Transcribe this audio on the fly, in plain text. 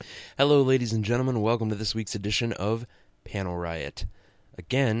Hello, ladies and gentlemen. Welcome to this week's edition of Panel Riot.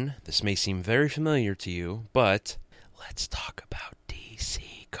 Again, this may seem very familiar to you, but let's talk about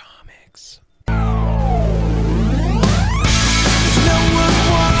DC Comics. No one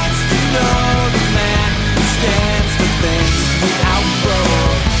wants to know the man who stands for things we outgrow.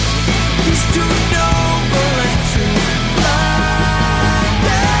 He's too noble and too blind.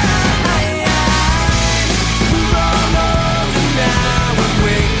 We're all older now and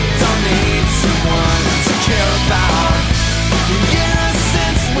we don't need someone to care about the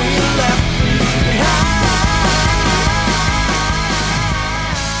innocence we left behind.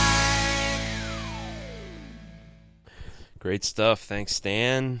 Great stuff. Thanks,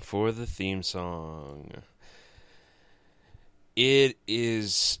 Stan, for the theme song. It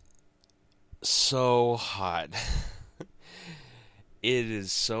is so hot. It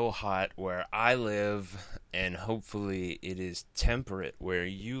is so hot where I live, and hopefully it is temperate where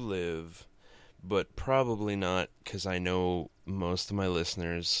you live, but probably not, because I know most of my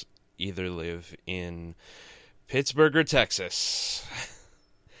listeners either live in Pittsburgh or Texas.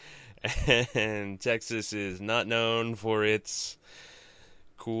 And Texas is not known for its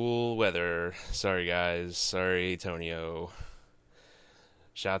cool weather. Sorry, guys. Sorry, Tonio.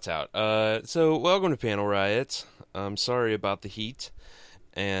 Shouts out. So, welcome to Panel Riot. I'm sorry about the heat,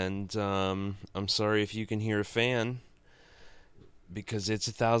 and I'm sorry if you can hear a fan, because it's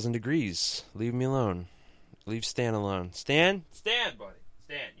 1,000 degrees. Leave me alone. Leave Stan alone. Stan, buddy.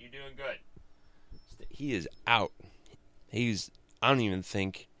 Stan, you're doing good. He is out. I don't even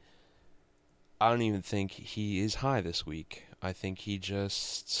think he is high this week. I think he's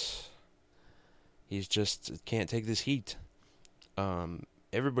just can't take this heat.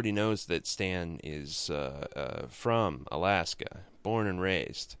 Everybody knows that Stan is from Alaska, born and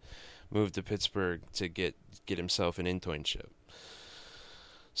raised, moved to Pittsburgh to get himself an internship.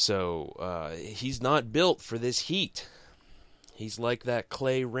 So he's not built for this heat. He's like that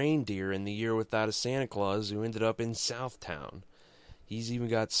clay reindeer in The Year Without a Santa Claus who ended up in Southtown. He's even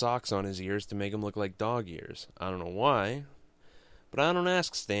got socks on his ears to make him look like dog ears. I don't know why, but I don't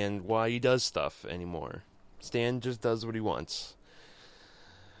ask Stan why he does stuff anymore. Stan just does what he wants.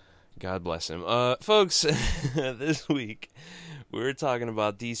 God bless him. Folks, this week we're talking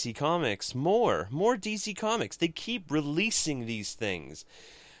about DC Comics. More DC Comics. They keep releasing these things.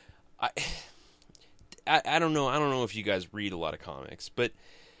 I don't know. I don't know if you guys read a lot of comics, but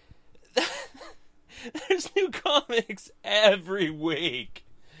there's new comics every week.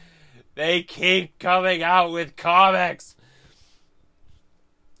 They keep coming out with comics.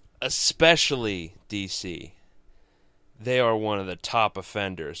 Especially DC. They are one of the top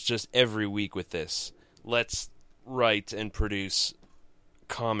offenders just every week with this. Let's write and produce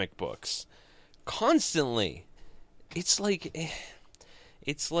comic books constantly. It's like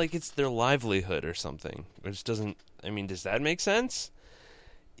it's their livelihood or something, which doesn't, I mean, does that make sense?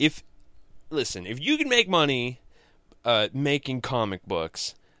 If you can make money making comic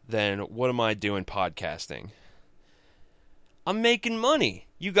books, then what am I doing podcasting? I'm making money.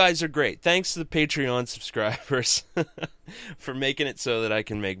 You guys are great. Thanks to the Patreon subscribers for making it so that I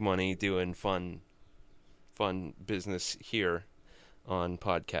can make money doing fun business here on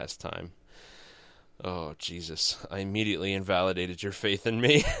podcast time. Oh, Jesus. I immediately invalidated your faith in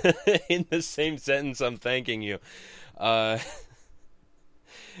me. In the same sentence, I'm thanking you.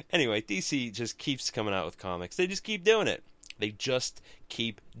 Anyway, DC just keeps coming out with comics. They just keep doing it. They just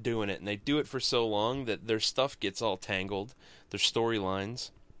keep doing it. And they do it for so long that their stuff gets all tangled. Their storylines.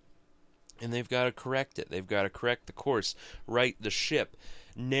 And they've got to correct it. They've got to correct the course. Right the ship.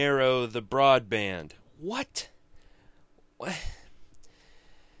 Narrow the broadband. What?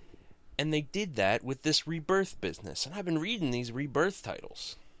 And they did that with this Rebirth business. And I've been reading these Rebirth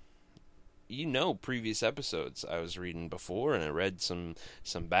titles. You know, previous episodes I was reading before, and I read some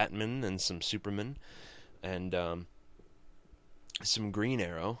Batman and some Superman and some Green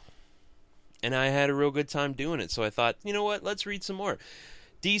Arrow. And I had a real good time doing it, so I thought, you know what, let's read some more.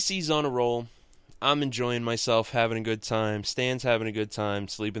 DC's on a roll. I'm enjoying myself, having a good time. Stan's having a good time,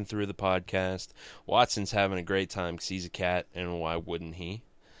 sleeping through the podcast. Watson's having a great time because he's a cat, and why wouldn't he?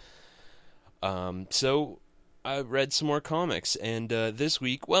 So I read some more comics, and this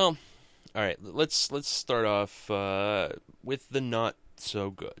week, well, all right, let's start off with the not so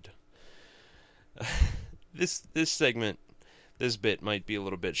good. This segment, this bit might be a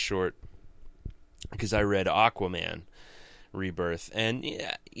little bit short because I read Aquaman Rebirth, and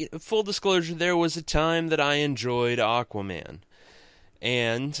yeah, full disclosure, there was a time that I enjoyed Aquaman,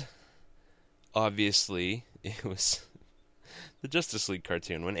 and obviously it was the Justice League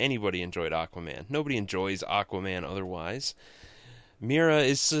cartoon when anybody enjoyed Aquaman. Nobody enjoys Aquaman otherwise. Mira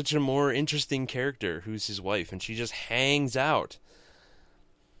is such a more interesting character who's his wife, and she just hangs out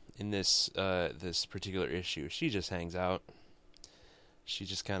in this this particular issue. She just hangs out. She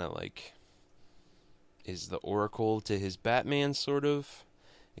just kind of like is the Oracle to his Batman, sort of,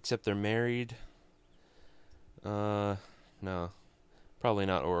 except they're married. No, probably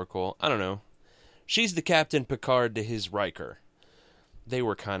not Oracle. I don't know. She's the Captain Picard to his Riker. They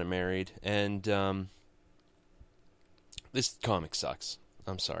were kind of married, and this comic sucks.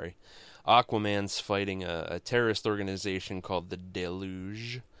 I'm sorry. Aquaman's fighting a terrorist organization called the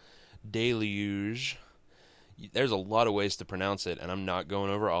Deluge. Deluge. There's a lot of ways to pronounce it, and I'm not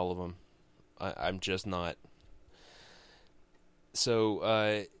going over all of them. I'm just not.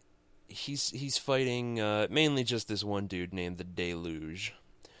 So, he's fighting mainly just this one dude named the Deluge,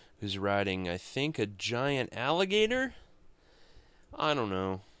 who's riding, I think, a giant alligator? I don't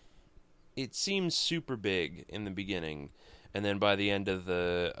know. It seems super big in the beginning, and then by the end of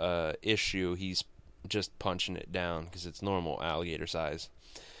the issue, he's just punching it down, because it's normal alligator size.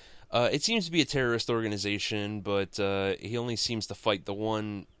 It seems to be a terrorist organization, but he only seems to fight the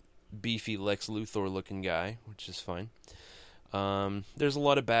one beefy Lex Luthor-looking guy, which is fine. There's a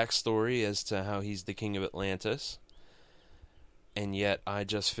lot of backstory as to how he's the king of Atlantis, and yet I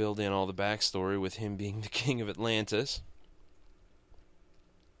just filled in all the backstory with him being the king of Atlantis.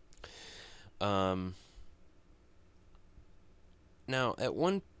 Now, at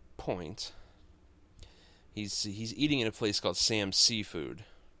one point, he's eating in a place called Sam's Seafood,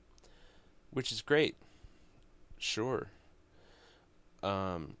 which is great. Sure.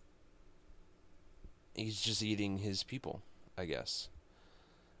 He's just eating his people, I guess.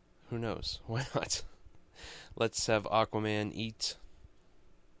 Who knows? Why not? Let's have Aquaman eat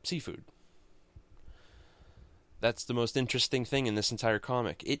seafood. That's the most interesting thing in this entire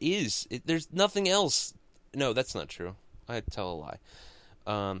comic. It is. There's nothing else. No, that's not true. I tell a lie.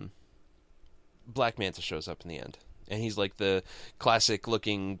 Black Manta shows up in the end. And he's like the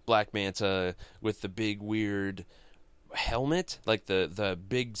classic-looking Black Manta with the big, weird helmet. Like the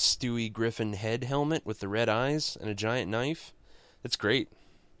big Stewie Griffin head helmet with the red eyes and a giant knife. That's great.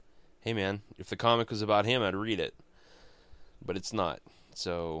 Hey, man, if the comic was about him, I'd read it. But it's not.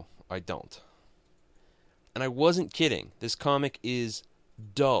 So, I don't. And I wasn't kidding. This comic is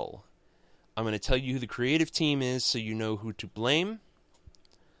dull. I'm going to tell you who the creative team is so you know who to blame.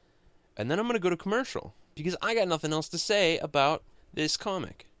 And then I'm going to go to commercial, because I got nothing else to say about this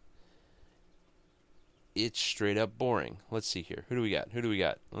comic. It's straight up boring. Let's see here. Who do we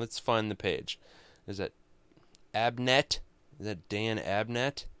got? Let's find the page. Is that Abnett? Is that Dan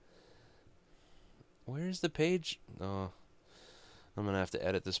Abnett? Where's the page? Oh, I'm going to have to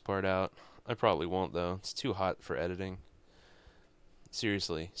edit this part out. I probably won't, though. It's too hot for editing.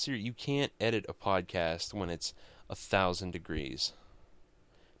 Seriously, you can't edit a podcast when it's 1,000 degrees.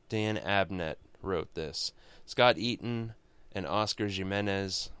 Dan Abnett wrote this. Scott Eaton and Oscar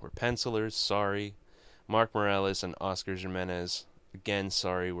Jimenez were pencilers, sorry. Mark Morales and Oscar Jimenez, again,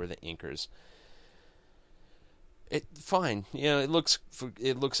 sorry, were the inkers. Fine. Yeah, it looks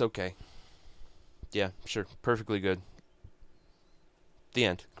okay. Yeah, sure. Perfectly good. The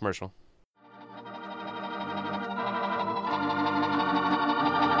end. Commercial.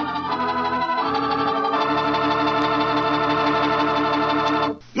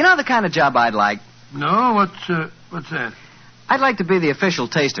 You know the kind of job I'd like? No, what's that? I'd like to be the official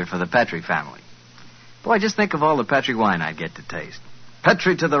taster for the Petrie family. Boy, just think of all the Petrie wine I'd get to taste.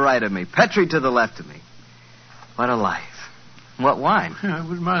 Petrie to the right of me, Petrie to the left of me. What a life. What wine? Yeah, I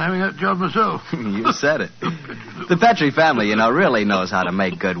wouldn't mind having that job myself. You said it. The Petrie family, really knows how to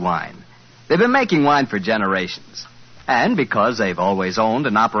make good wine. They've been making wine for generations. And because they've always owned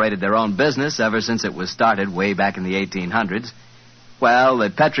and operated their own business ever since it was started way back in the 1800s, well, the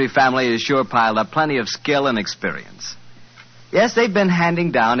Petrie family has sure piled up plenty of skill and experience. Yes, they've been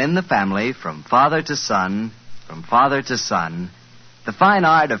handing down in the family from father to son, the fine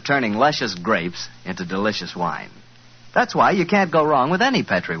art of turning luscious grapes into delicious wine. That's why you can't go wrong with any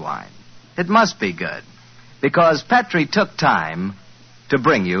Petrie wine. It must be good, because Petrie took time to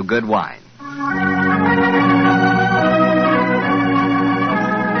bring you good wine.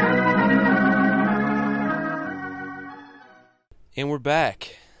 And we're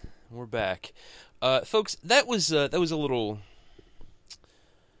back. Folks, that was a little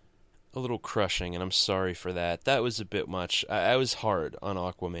crushing, and I'm sorry for that. That was a bit much. I was hard on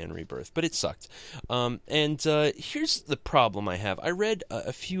Aquaman Rebirth, but it sucked. And here's the problem I have. I read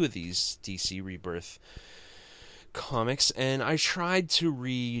a few of these DC Rebirth comics, and I tried to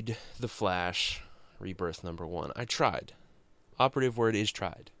read The Flash Rebirth #1. I tried. Operative word is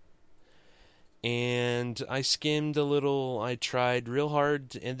tried. and I skimmed a little. I tried real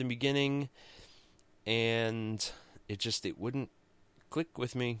hard in the beginning, and it wouldn't click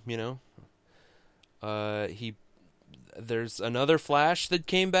with me, you know. There's another Flash that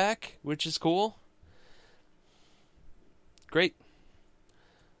came back, which is cool. Great.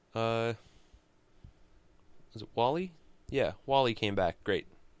 Was it Wally? Yeah, Wally came back. Great.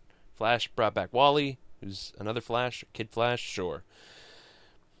 Flash brought back Wally, who's another Flash, Kid Flash, sure.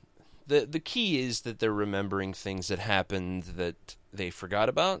 The key is that they're remembering things that happened that they forgot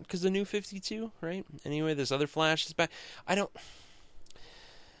about because the New 52, right? Anyway, this other Flash is back.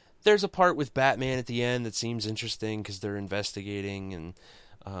 There's a part with Batman at the end that seems interesting because they're investigating and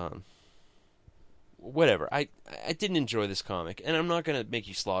whatever. I didn't enjoy this comic, and I'm not going to make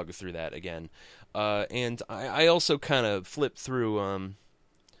you slog through that again. And I also kind of flipped through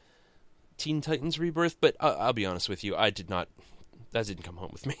Teen Titans Rebirth, but I'll be honest with you, that didn't come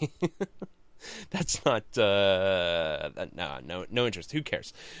home with me. That's not no interest. Who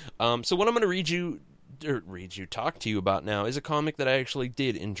cares? So what I'm going to talk to you about now is a comic that I actually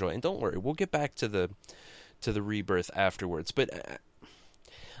did enjoy. And don't worry, we'll get back to the Rebirth afterwards. But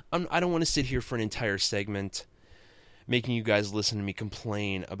I don't want to sit here for an entire segment making you guys listen to me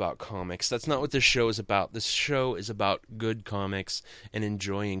complain about comics. That's not what this show is about. This show is about good comics and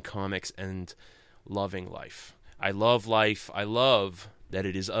enjoying comics and loving life. I love life. I love that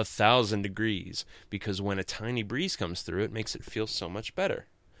it is 1,000 degrees, because when a tiny breeze comes through, it makes it feel so much better.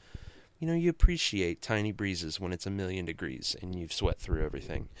 You know, you appreciate tiny breezes when it's 1,000,000 degrees and you've sweat through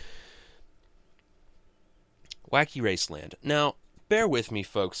everything. Wacky Raceland. Now, bear with me,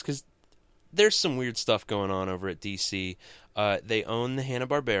 folks, because there's some weird stuff going on over at DC. They own the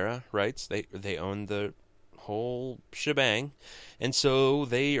Hanna-Barbera rights. They own the whole shebang. And so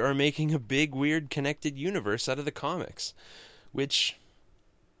they are making a big, weird, connected universe out of the comics. Which,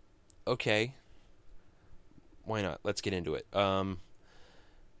 okay, why not? Let's get into it.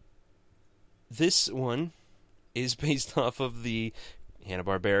 This one is based off of the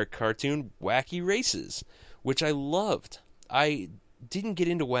Hanna-Barbera cartoon Wacky Races, which I loved. I didn't get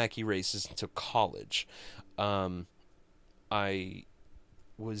into Wacky Races until college. I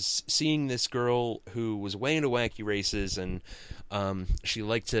was seeing this girl who was way into Wacky Races, and she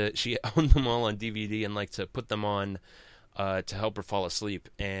owned them all on DVD and liked to put them on to help her fall asleep.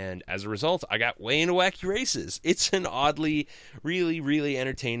 And as a result, I got way into Wacky Races. It's an oddly, really, really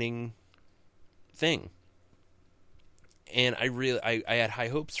entertaining thing. And I had high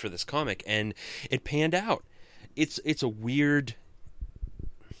hopes for this comic, and it panned out. It's a weird...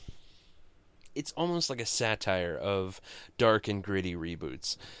 It's almost like a satire of dark and gritty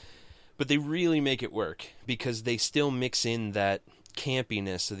reboots. But they really make it work, because they still mix in that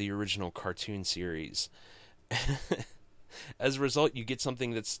campiness of the original cartoon series. As a result, you get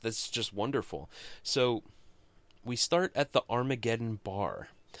something that's just wonderful. So, we start at the Armageddon Bar,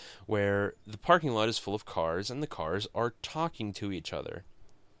 where the parking lot is full of cars, and the cars are talking to each other.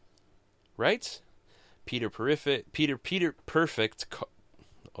 Right? Peter Perfect's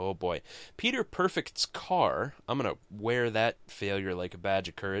car. I'm gonna wear that failure like a badge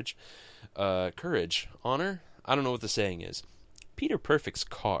of courage. Honor? I don't know what the saying is. Peter Perfect's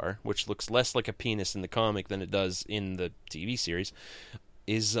car, which looks less like a penis in the comic than it does in the TV series,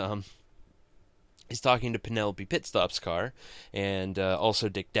 is talking to Penelope Pitstop's car, and also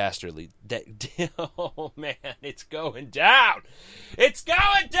Dick Dastardly. Oh man, it's going down! It's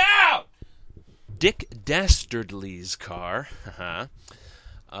going down! Dick Dastardly's car,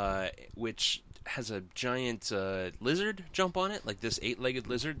 which has a giant lizard jump on it, like this 8-legged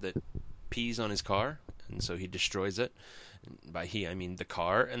lizard that pees on his car, and so he destroys it. And by he, I mean the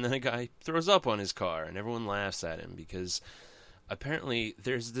car, and then a guy throws up on his car, and everyone laughs at him, because apparently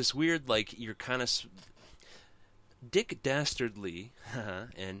there's this weird, like, you're kind of... Dick Dastardly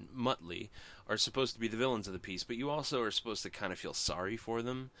and Muttley are supposed to be the villains of the piece, but you also are supposed to kind of feel sorry for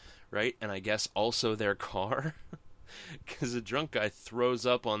them, right? And I guess also their car, because a drunk guy throws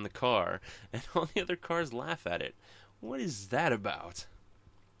up on the car, and all the other cars laugh at it. What is that about?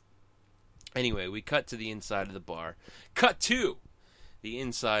 Anyway, we cut to the inside of the bar. Cut to the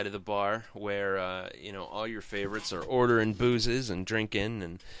inside of the bar, where all your favorites are ordering boozes and drinking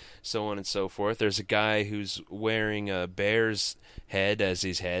and so on and so forth. There's a guy who's wearing a bear's head as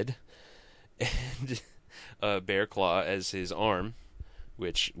his head, and a bear claw as his arm,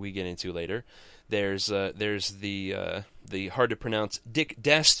 which we get into later. There's the hard to pronounce Dick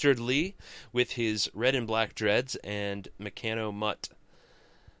Dastardly with his red and black dreads, and Meccano Mutt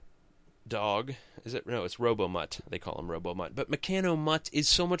dog. Is it? No, it's Robo Mutt. They call him Robo Mutt. But Meccano Mutt is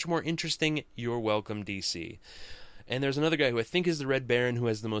so much more interesting. You're welcome, DC. And there's another guy who I think is the Red Baron, who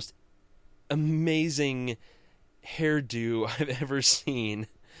has the most amazing hairdo I've ever seen.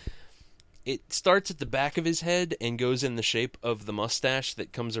 It starts at the back of his head and goes in the shape of the mustache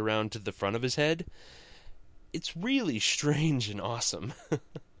that comes around to the front of his head. It's really strange and awesome.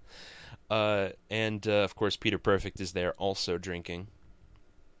 And of course, Peter Perfect is there also drinking.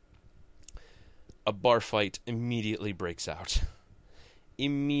 A bar fight immediately breaks out.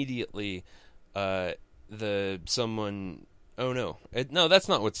 Immediately, someone... Oh, no. No, that's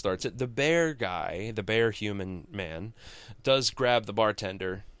not what starts it. The bear guy, the bear human man, does grab the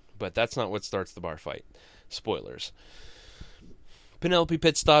bartender, but that's not what starts the bar fight. Spoilers. Penelope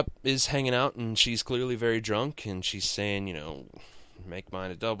Pitstop is hanging out, and she's clearly very drunk, and she's saying, you know, make mine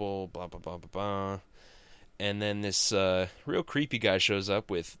a double, blah, blah, blah, blah, blah. And then this real creepy guy shows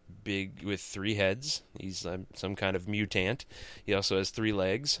up with 3 heads. He's some kind of mutant. He also has 3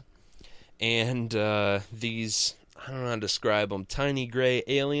 legs. And these, I don't know how to describe them, tiny gray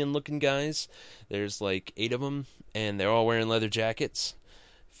alien-looking guys. There's like 8 of them, and they're all wearing leather jackets,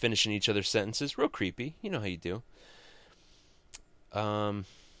 finishing each other's sentences. Real creepy. You know how you do. I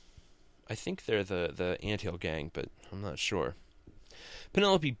think they're the Anthill gang, but I'm not sure.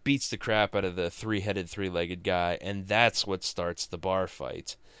 Penelope beats the crap out of the 3-headed, 3-legged guy, and that's what starts the bar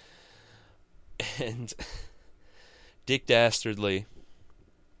fight. And Dick Dastardly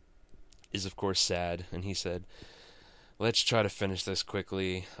is, of course, sad, and he said, let's try to finish this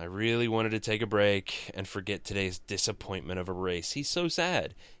quickly. I really wanted to take a break and forget today's disappointment of a race. He's so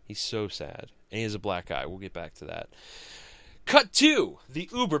sad. He's so sad. And he has a black eye. We'll get back to that. Cut to the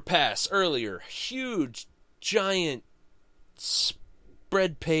Uber Pass earlier. Huge, giant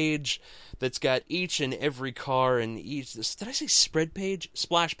spread page that's got each and every car and each... Did I say spread page?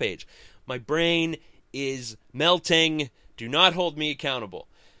 Splash page. My brain is melting. Do not hold me accountable.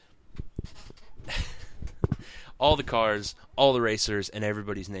 All the cars, all the racers, and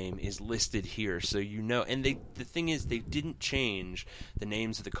everybody's name is listed here, so you know. And the thing is, they didn't change the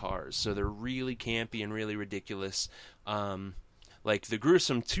names of the cars, so they're really campy and really ridiculous. Like the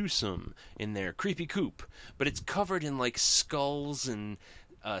gruesome twosome in their creepy coupe, but it's covered in like skulls and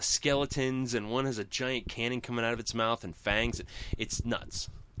skeletons, and one has a giant cannon coming out of its mouth and fangs. It's nuts.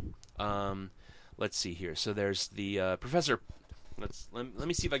 Let's see here. So there's the Professor. Let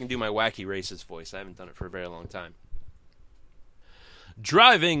me see if I can do my wacky racist voice. I haven't done it for a very long time.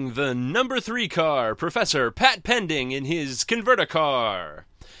 Driving the number 3 car, Professor Pat Pending in his converter car.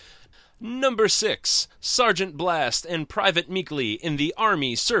 Number 6, Sergeant Blast and Private Meekley in the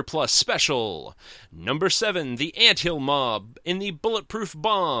Army Surplus Special. Number 7, the Anthill Mob in the Bulletproof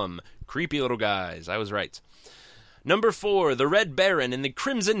Bomb. Creepy little guys, I was right. Number 4, the Red Baron in the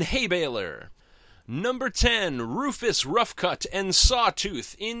Crimson Hay Baler. Number 10, Rufus Roughcut and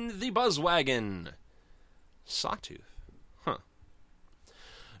Sawtooth in the Buzzwagon. Sawtooth? Huh.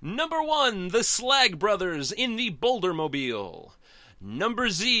 Number 1, the Slag Brothers in the Bouldermobile. Number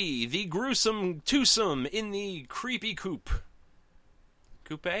Z, the Gruesome Twosome in the Creepy Coupe.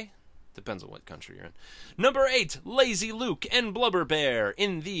 Coupe? Depends on what country you're in. Number 8, Lazy Luke and Blubber Bear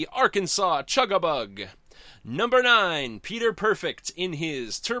in the Arkansas Chuggabug. Number 9, Peter Perfect in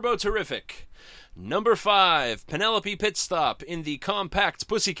his Turbo Terrific. Number 5, Penelope Pitstop in the Compact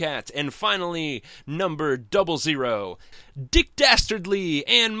Pussycat. And finally, number 00, Dick Dastardly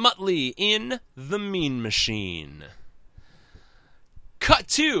and Muttley in the Mean Machine. Cut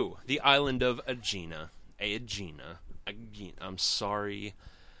to the island of Aegina. I'm sorry.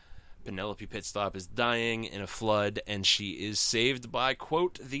 Penelope Pitstop is dying in a flood, and she is saved by,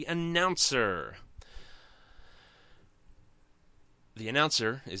 quote, the announcer. The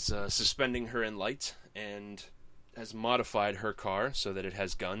announcer is suspending her in light and has modified her car so that it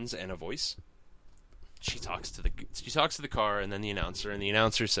has guns and a voice. She talks to the car and then the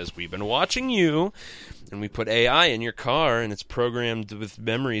announcer says, "We've been watching you, and we put AI in your car, and it's programmed with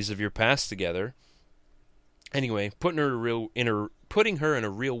memories of your past together." Anyway, putting her in a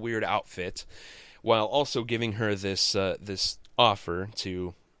real weird outfit, while also giving her this offer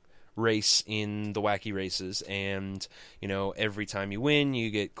to race in the wacky races, and every time you win, you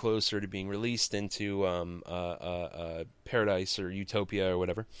get closer to being released into paradise or utopia or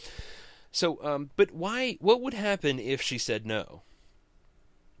whatever. So, but why? What would happen if she said no?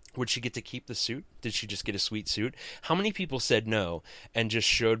 Would she get to keep the suit? Did she just get a sweet suit? How many people said no and just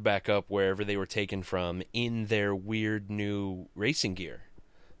showed back up wherever they were taken from in their weird new racing gear?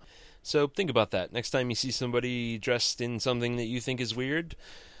 So think about that. Next time you see somebody dressed in something that you think is weird,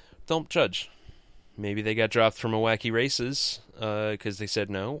 don't judge. Maybe they got dropped from a wacky races because they said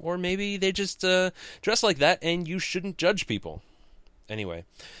no, or maybe they just dress like that and you shouldn't judge people. Anyway.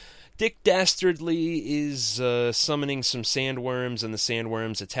 Dick Dastardly is summoning some sandworms, and the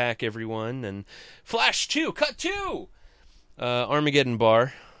sandworms attack everyone. And Flash 2, cut 2! Armageddon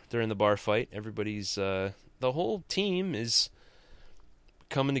bar. They're in the bar fight. Everybody's... the whole team is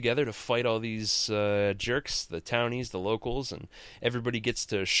coming together to fight all these jerks, the townies, the locals, and everybody gets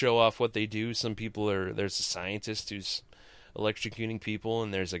to show off what they do. Some people are... There's a scientist who's electrocuting people,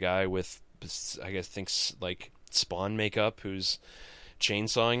 and there's a guy with, I guess, thinks like Spawn makeup who's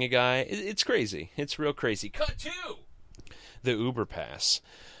chainsawing a guy. It's crazy. It's real crazy. Cut 2! The Uber Pass.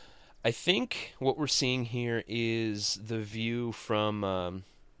 I think what we're seeing here is the view from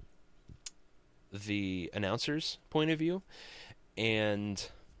the announcer's point of view, and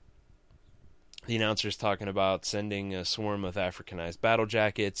the announcer's talking about sending a swarm of Africanized battle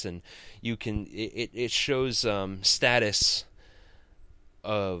jackets, and you can it shows status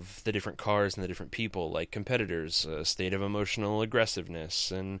of the different cars and the different people, like competitors, state of emotional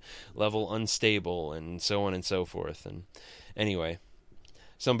aggressiveness and level unstable, and so on and so forth. And anyway,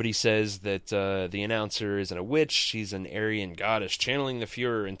 somebody says that the announcer isn't a witch, she's an Aryan goddess channeling the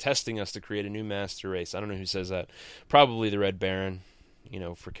Fuhrer and testing us to create a new master race. I don't know who says that. Probably the Red Baron,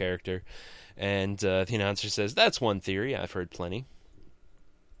 for character. And the announcer says, that's one theory, I've heard plenty.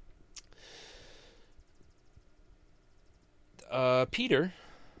 Peter,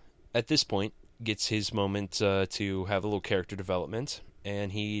 at this point, gets his moment to have a little character development,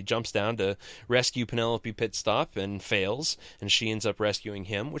 and he jumps down to rescue Penelope Pitstop and fails, and she ends up rescuing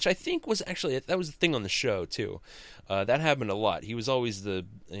him, which I think was actually, that was the thing on the show, too. That happened a lot. He was always a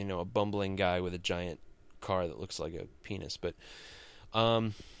bumbling guy with a giant car that looks like a penis, but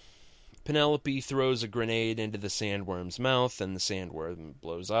Penelope throws a grenade into the sandworm's mouth, and the sandworm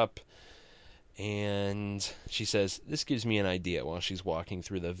blows up. And she says, this gives me an idea, while she's walking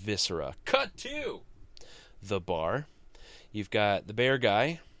through the viscera. Cut 2! The bar. You've got the bear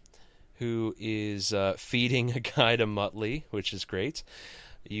guy, who is feeding a guy to Muttley, which is great.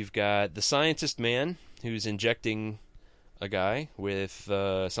 You've got the scientist man, who's injecting a guy with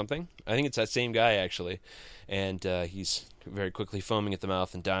something. I think it's that same guy, actually. And he's very quickly foaming at the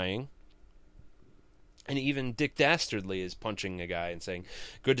mouth and dying. And even Dick Dastardly is punching a guy and saying,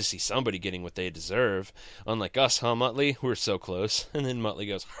 good to see somebody getting what they deserve. Unlike us, huh, Muttley? We're so close. And then Muttley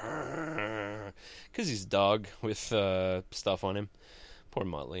goes, because he's a dog with stuff on him. Poor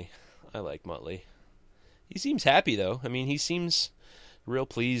Muttley. I like Muttley. He seems happy, though. I mean, he seems real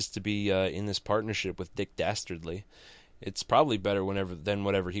pleased to be in this partnership with Dick Dastardly. It's probably better than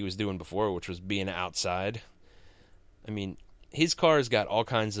whatever he was doing before, which was being outside. I mean, his car's got all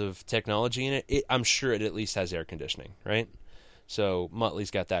kinds of technology in it. I'm sure it at least has air conditioning, right? So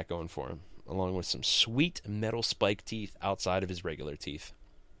Muttley's got that going for him, along with some sweet metal spike teeth outside of his regular teeth.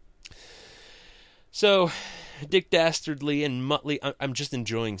 So Dick Dastardly and Muttley, I'm just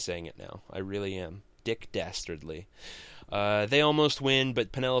enjoying saying it now. I really am. Dick Dastardly. They almost win,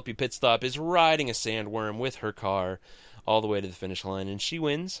 but Penelope Pitstop is riding a sandworm with her car all the way to the finish line, and she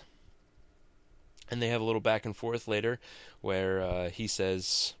wins. And they have a little back and forth later where he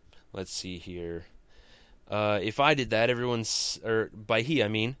says, let's see here, if I did that, by he, I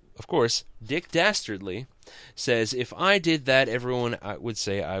mean, of course, Dick Dastardly says, if I did that, everyone would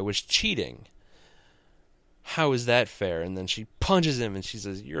say I was cheating. How is that fair? And then she punches him and she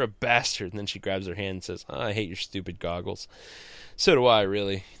says, you're a bastard. And then she grabs her hand and says, I hate your stupid goggles. So do I,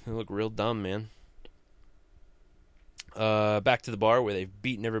 really. They look real dumb, man. Back to the bar where they've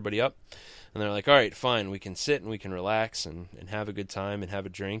beaten everybody up. And they're like, all right, fine, we can sit and we can relax and have a good time and have a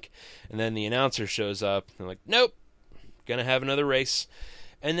drink. And then the announcer shows up. And they're like, nope, gonna have another race.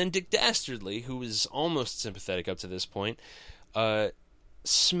 And then Dick Dastardly, who was almost sympathetic up to this point,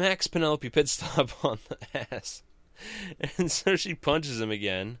 smacks Penelope Pitstop on the ass. And so she punches him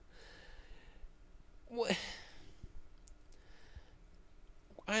again. What?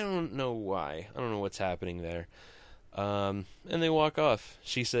 I don't know why. I don't know what's happening there. And they walk off.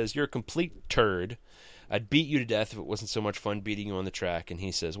 She says, you're a complete turd. I'd beat you to death if it wasn't so much fun beating you on the track. And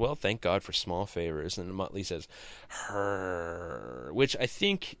he says, well, thank God for small favors. And Muttley says, her, which I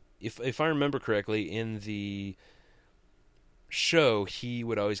think, if I remember correctly, in the show, he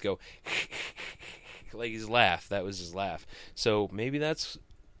would always go, like his laugh. That was his laugh. So maybe that's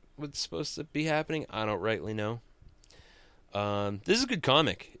what's supposed to be happening. I don't rightly know. This is a good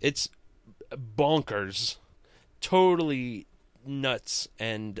comic. It's bonkers. Totally nuts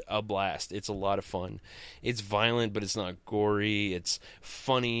and a blast. It's a lot of fun. It's violent, but it's not gory. It's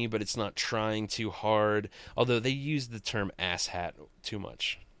funny, but it's not trying too hard. Although they use the term asshat too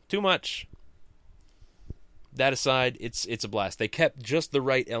much. Too much. That aside, it's a blast. They kept just the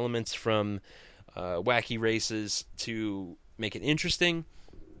right elements from Wacky Races to make it interesting,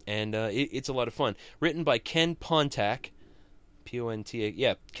 and it's a lot of fun. Written by Ken Pontac, Ponta,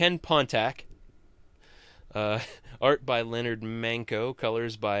 yeah, Ken Pontac. Art by Leonard Manco.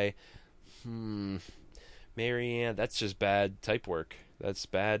 Colors by Marianne. That's just bad type work. That's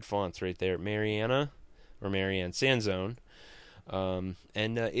bad fonts right there. Marianne Sanzone.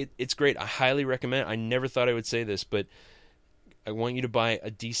 It's great. I highly recommend it. I never thought I would say this, but I want you to buy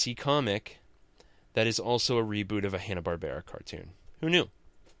a DC comic that is also a reboot of a Hanna-Barbera cartoon. Who knew?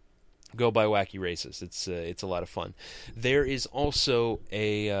 Go buy Wacky Races. It's a lot of fun. There is also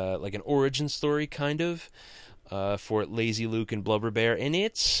a like an origin story kind of for Lazy Luke and Blubber Bear, and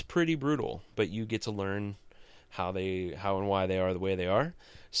it's pretty brutal. But you get to learn how and why they are the way they are.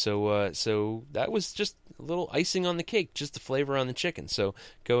 So that was just a little icing on the cake, just the flavor on the chicken. So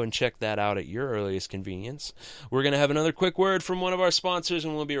go and check that out at your earliest convenience. We're gonna have another quick word from one of our sponsors,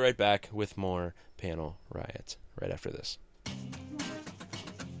 and we'll be right back with more Panel Riot right after this.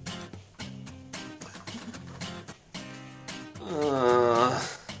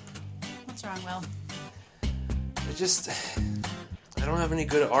 What's wrong, Will? I don't have any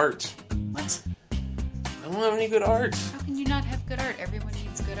good art. What? I don't have any good art. How can you not have good art? Everyone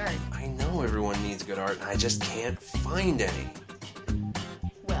needs good art. I know everyone needs good art, and I just can't find any.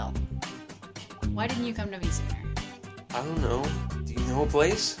 Well, why didn't you come to me sooner? I don't know. Do you know a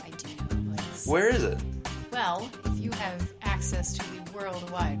place? I do know a place. Where is it? Well, if you have access to the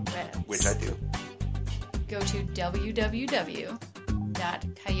World Wide Web, Which I do. go to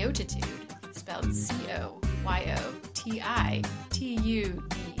www.coyotitude, spelled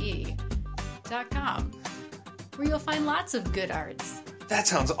COYOTITUDE.com, where you'll find lots of good arts. That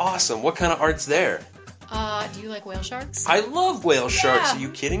sounds awesome. What kind of art's there? Do you like whale sharks? I love whale sharks. Yeah. Are you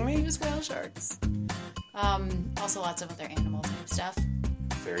kidding me? Use whale sharks. Also lots of other animal type stuff.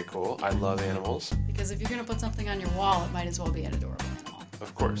 Very cool. I love animals. Because if you're going to put something on your wall, it might as well be an adorable animal.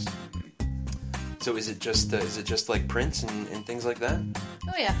 Of course. So is it just like prints and things like that?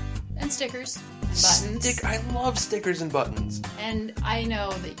 Oh yeah, and stickers, and buttons. I love stickers and buttons. And I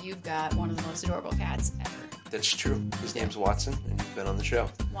know that you've got one of the most adorable cats ever. That's true. His name's Watson, and he's been on the show.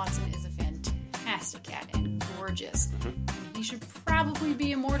 Watson is a fantastic cat and gorgeous. Mm-hmm. And he should probably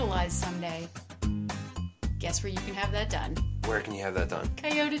be immortalized someday. Guess where you can have that done? Where can you have that done?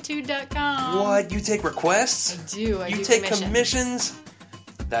 Coyotitude.com. What? You take requests? I do. I do take commissions. commissions?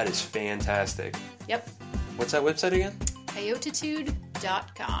 That is fantastic. Yep. What's that website again?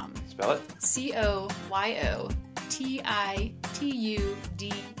 Coyotitude.com. Spell it.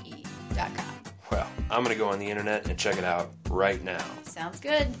 COYOTITUDE.com. Well, I'm going to go on the internet and check it out right now. Sounds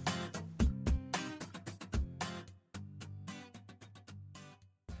good.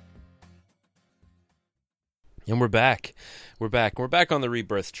 And we're back. We're back on the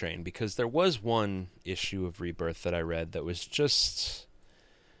Rebirth train, because there was one issue of Rebirth that I read that was just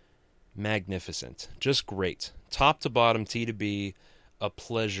magnificent. Just great. Top to bottom, T to B, a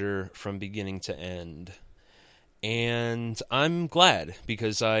pleasure from beginning to end. And I'm glad,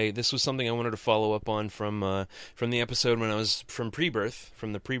 because this was something I wanted to follow up on from the episode when I was from the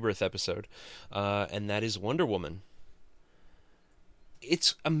Threebirth episode, and that is Wonder Woman.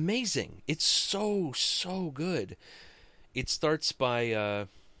 It's amazing. It's so good. It starts by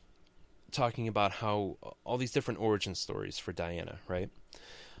talking about how all these different origin stories for Diana, right?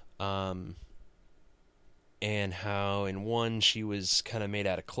 And how in one she was kind of made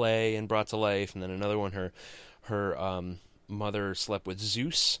out of clay and brought to life, and then another one her mother slept with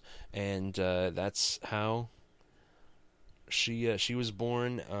Zeus, and that's how she was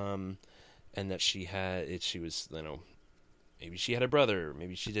born. And that she was, maybe she had a brother,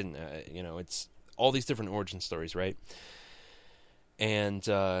 maybe she didn't. It's all these different origin stories, right? And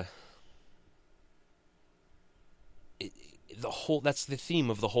that's the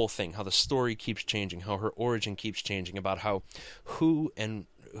theme of the whole thing, how the story keeps changing, how her origin keeps changing, about how who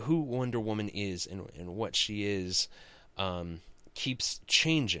Wonder Woman is and what she is keeps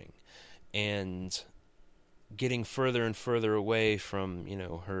changing and getting further and further away from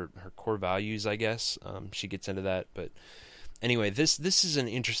her core values, I guess. She gets into that, but anyway, this is an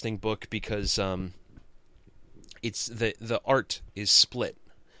interesting book because it's the art is split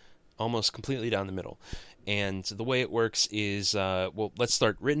almost completely down the middle. And the way it works is, let's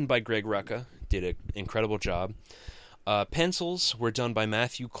start. Written by Greg Rucka, did an incredible job. Pencils were done by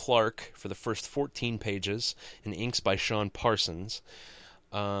Matthew Clark for the first 14 pages, and inks by Sean Parsons.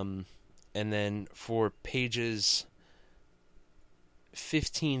 And then for pages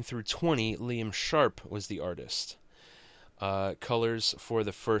 15 through 20, Liam Sharp was the artist. Colors for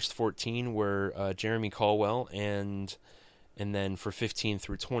the first 14 were Jeremy Caldwell, and then for 15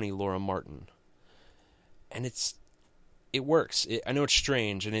 through 20, Laura Martin. And it's it works. I know it's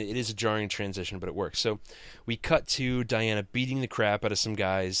strange, and it is a jarring transition, but it works. So we cut to Diana beating the crap out of some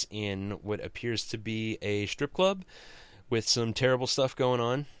guys in what appears to be a strip club with some terrible stuff going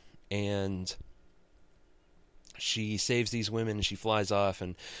on, and she saves these women, and she flies off,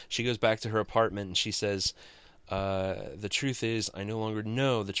 and she goes back to her apartment, and she says, the truth is, I no longer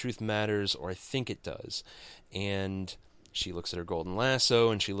know. The truth matters, or I think it does. And she looks at her golden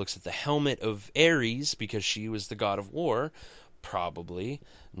lasso, and she looks at the helmet of Ares, because she was the god of war, probably.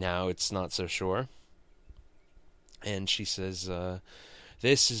 Now it's not so sure. And she says,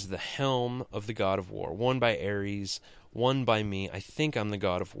 this is the helm of the god of war, worn by Ares, won by me. I think I'm the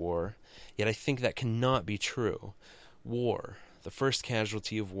god of war, yet I think that cannot be true. War. The first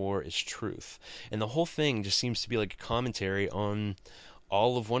casualty of war is truth. And the whole thing just seems to be like a commentary on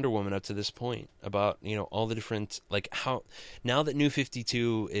all of Wonder Woman up to this point, about, all the different, like, how, now that New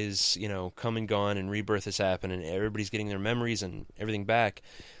 52 is, come and gone, and Rebirth has happened, and everybody's getting their memories and everything back,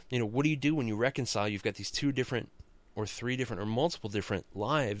 what do you do when you reconcile? You've got these 2 different, or 3 different, or multiple different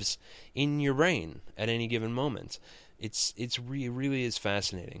lives in your brain at any given moment. It really is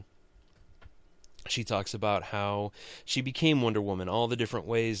fascinating. She talks about how she became Wonder Woman, all the different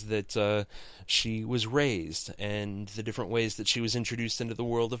ways that she was raised, and the different ways that she was introduced into the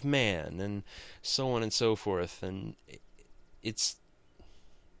world of man, and so on and so forth. And it's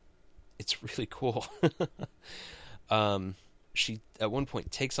really cool. She, at one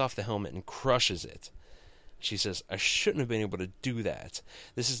point, takes off the helmet and crushes it. She says, I shouldn't have been able to do that.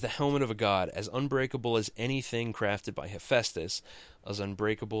 This is the helmet of a god, as unbreakable as anything crafted by Hephaestus, as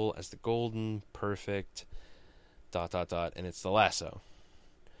unbreakable as the golden, perfect, ... and it's the lasso.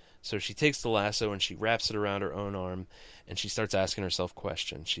 So she takes the lasso and she wraps it around her own arm, and she starts asking herself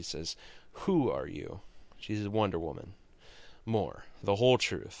questions. She says, who are you? She says, Wonder Woman. More, the whole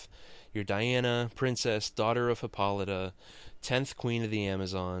truth. You're Diana, princess, daughter of Hippolyta, 10th queen of the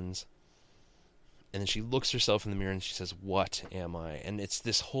Amazons. And then she looks herself in the mirror and she says, what am I? And it's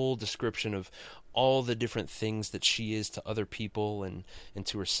this whole description of all the different things that she is to other people and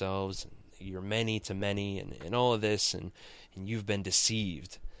to herself. You're many to many, and all of this, and you've been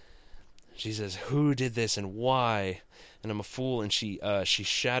deceived. She says, who did this and why? And I'm a fool. And she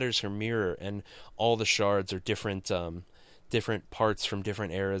shatters her mirror, and all the shards are different parts from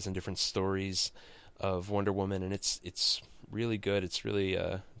different eras and different stories of Wonder Woman. And it's really good. It's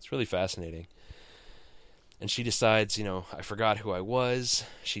really fascinating. And she decides, I forgot who I was.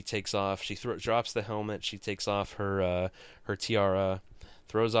 She takes off. She drops the helmet. She takes off her tiara,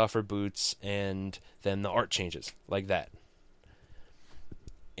 throws off her boots, and then the art changes like that.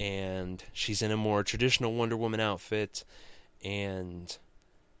 And she's in a more traditional Wonder Woman outfit, and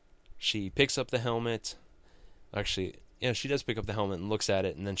she picks up the helmet. Actually, she does pick up the helmet and looks at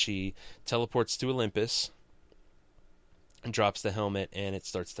it, and then she teleports to Olympus and drops the helmet, and it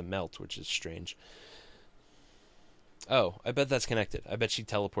starts to melt, which is strange. Oh, I bet that's connected. I bet she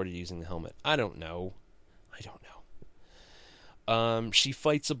teleported using the helmet. I don't know. She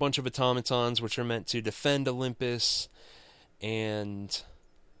fights a bunch of automatons, which are meant to defend Olympus, and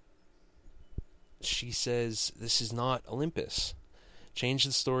she says, this is not Olympus. Change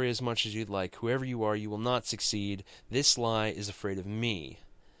the story as much as you'd like. Whoever you are, you will not succeed. This lie is afraid of me,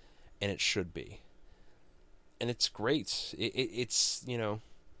 and it should be. And it's great. It's,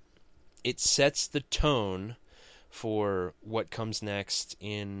 it sets the tone for what comes next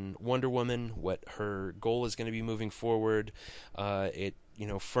in Wonder Woman, what her goal is going to be moving forward. It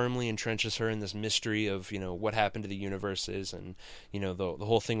firmly entrenches her in this mystery of what happened to the universes, and the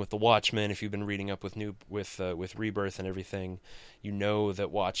whole thing with the Watchmen. If you've been reading up with Rebirth and everything,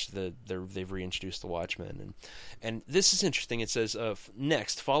 that they've reintroduced the Watchmen, and this is interesting. It says,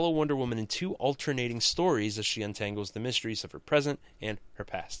 next, follow Wonder Woman in 2 alternating stories as she untangles the mysteries of her present and her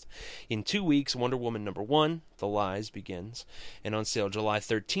past. In 2 weeks, Wonder Woman number 1, The Lies, begins, and on sale July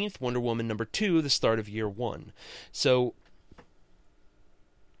 13th, Wonder Woman number 2, the start of year 1. So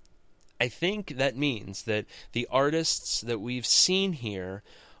I think that means that the artists that we've seen here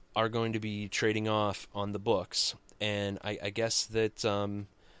are going to be trading off on the books. And I guess that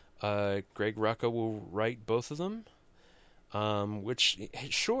Greg Rucka will write both of them. Which,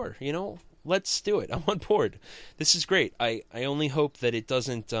 sure, let's do it. I'm on board. This is great. I only hope that it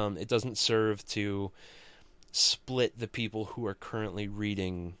doesn't serve to split the people who are currently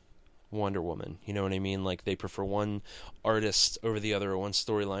reading Wonder Woman. You know what I mean? Like, they prefer one artist over the other, or one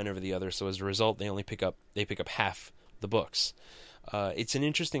storyline over the other, so as a result they only pick up half the books. It's an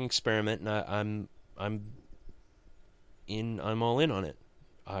interesting experiment, and I'm all in on it.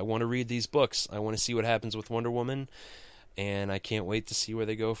 I want to read these books. I want to see what happens with Wonder Woman, and I can't wait to see where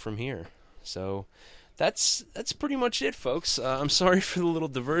they go from here. So that's pretty much it, folks. I'm sorry for the little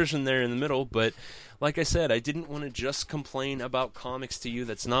diversion there in the middle, but like I said, I didn't want to just complain about comics to you.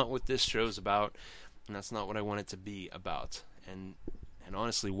 That's not what this show's about, and that's not what I want it to be about. And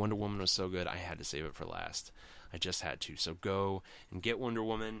honestly, Wonder Woman was so good, I had to save it for last. I just had to. So go and get Wonder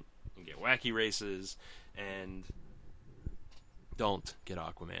Woman, and get Wacky Races, and don't get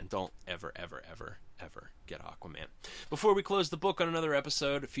Aquaman. Don't ever, ever, ever, ever get Aquaman. Before we close the book on another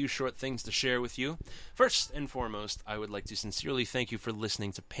episode, a few short things to share with you. First and foremost, I would like to sincerely thank you for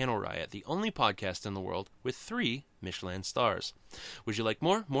listening to Panel Riot, the only podcast in the world with 3 Michelin stars. Would you like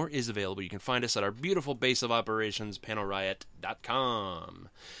more? More is available. You can find us at our beautiful base of operations, panelriot.com.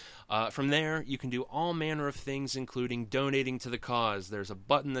 From there, you can do all manner of things, including donating to the cause. There's a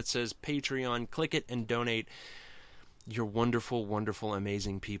button that says Patreon. Click it and donate. You're wonderful, wonderful,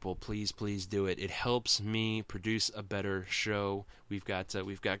 amazing people. Please, please do it. It helps me produce a better show. We've got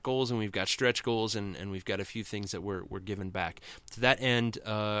goals, and we've got stretch goals, and we've got a few things that we're giving back. To that end,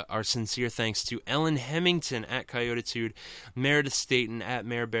 our sincere thanks to Ellen Hemington at Coyotitude, Meredith Staten at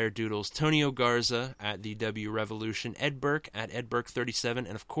Mayor Bear Doodles, Tonio Garza at the W Revolution, Ed Burke at Ed Burke 37,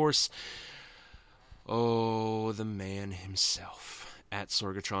 and of course, the man himself at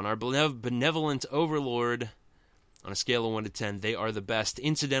Sorgatron, our benevolent overlord. On a scale of 1 to 10, they are the best.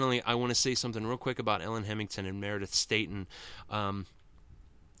 Incidentally, I want to say something real quick about Ellen Hemington and Meredith Staten.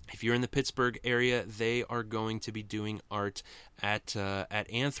 If you're in the Pittsburgh area, they are going to be doing art at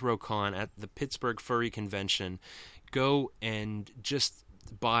Anthrocon, at the Pittsburgh Furry Convention. Go and just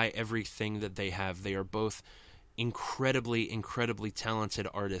buy everything that they have. They are both incredibly, incredibly talented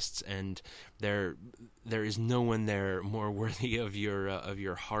artists, and there is no one there more worthy of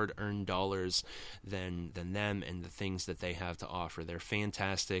your hard-earned dollars than them and the things that they have to offer. They're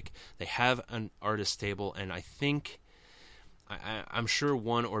fantastic. They have an artist table, and I'm sure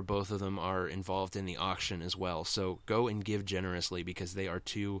one or both of them are involved in the auction as well. So go and give generously, because they are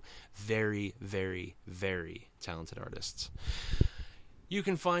 2 very, very, very talented artists. You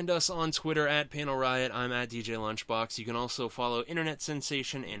can find us on Twitter at Panel Riot. I'm at DJ Lunchbox. You can also follow Internet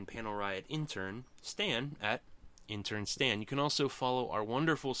Sensation and Panel Riot intern Stan at Intern Stan. You can also follow our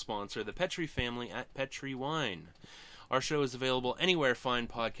wonderful sponsor, the Petri family, at Petri Wine. Our show is available anywhere fine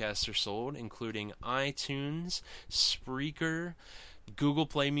podcasts are sold, including iTunes, Spreaker, Google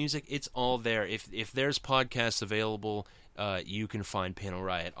Play Music. It's all there. If there's podcasts available, you can find Panel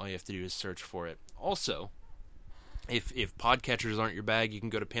Riot. All you have to do is search for it. Also, If podcatchers aren't your bag, you can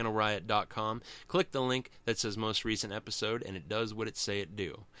go to panelriot.com, click the link that says most recent episode, and it does what it say it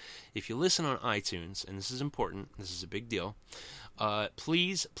do. If you listen on iTunes, and this is important, this is a big deal,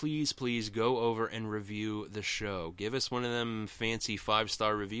 please, please, please go over and review the show. Give us one of them fancy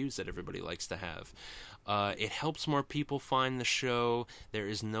 5-star reviews that everybody likes to have. It helps more people find the show. There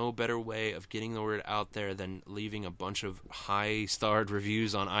is no better way of getting the word out there than leaving a bunch of high-starred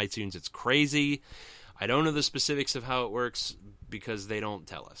reviews on iTunes. It's crazy. I don't know the specifics of how it works because they don't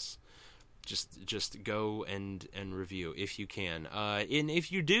tell us. Just go and review if you can. And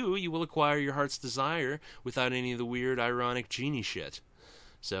if you do, you will acquire your heart's desire without any of the weird, ironic genie shit.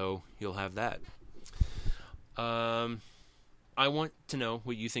 So you'll have that. I want to know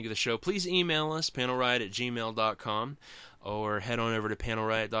what you think of the show. Please email us, panelriot@gmail.com, or head on over to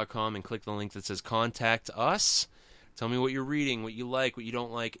panelriot.com and click the link that says Contact Us. Tell me what you're reading, what you like, what you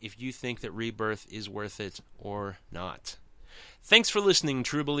don't like, if you think that Rebirth is worth it or not. Thanks for listening,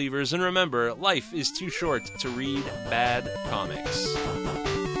 true believers, and remember, life is too short to read bad comics.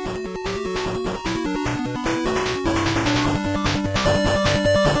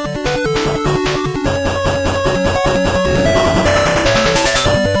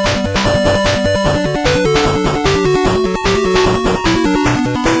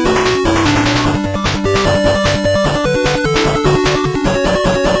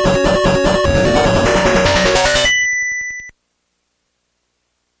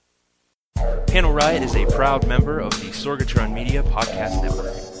 Panel Riot is a proud member of the Sorgatron Media Podcast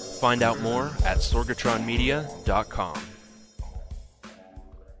Network. Find out more at sorgatronmedia.com.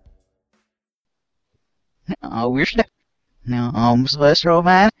 Oh, we're stuck. Now, Westro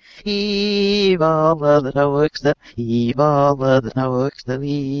man, evil of the networks that, evil of the networks that,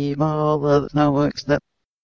 evil of the networks that.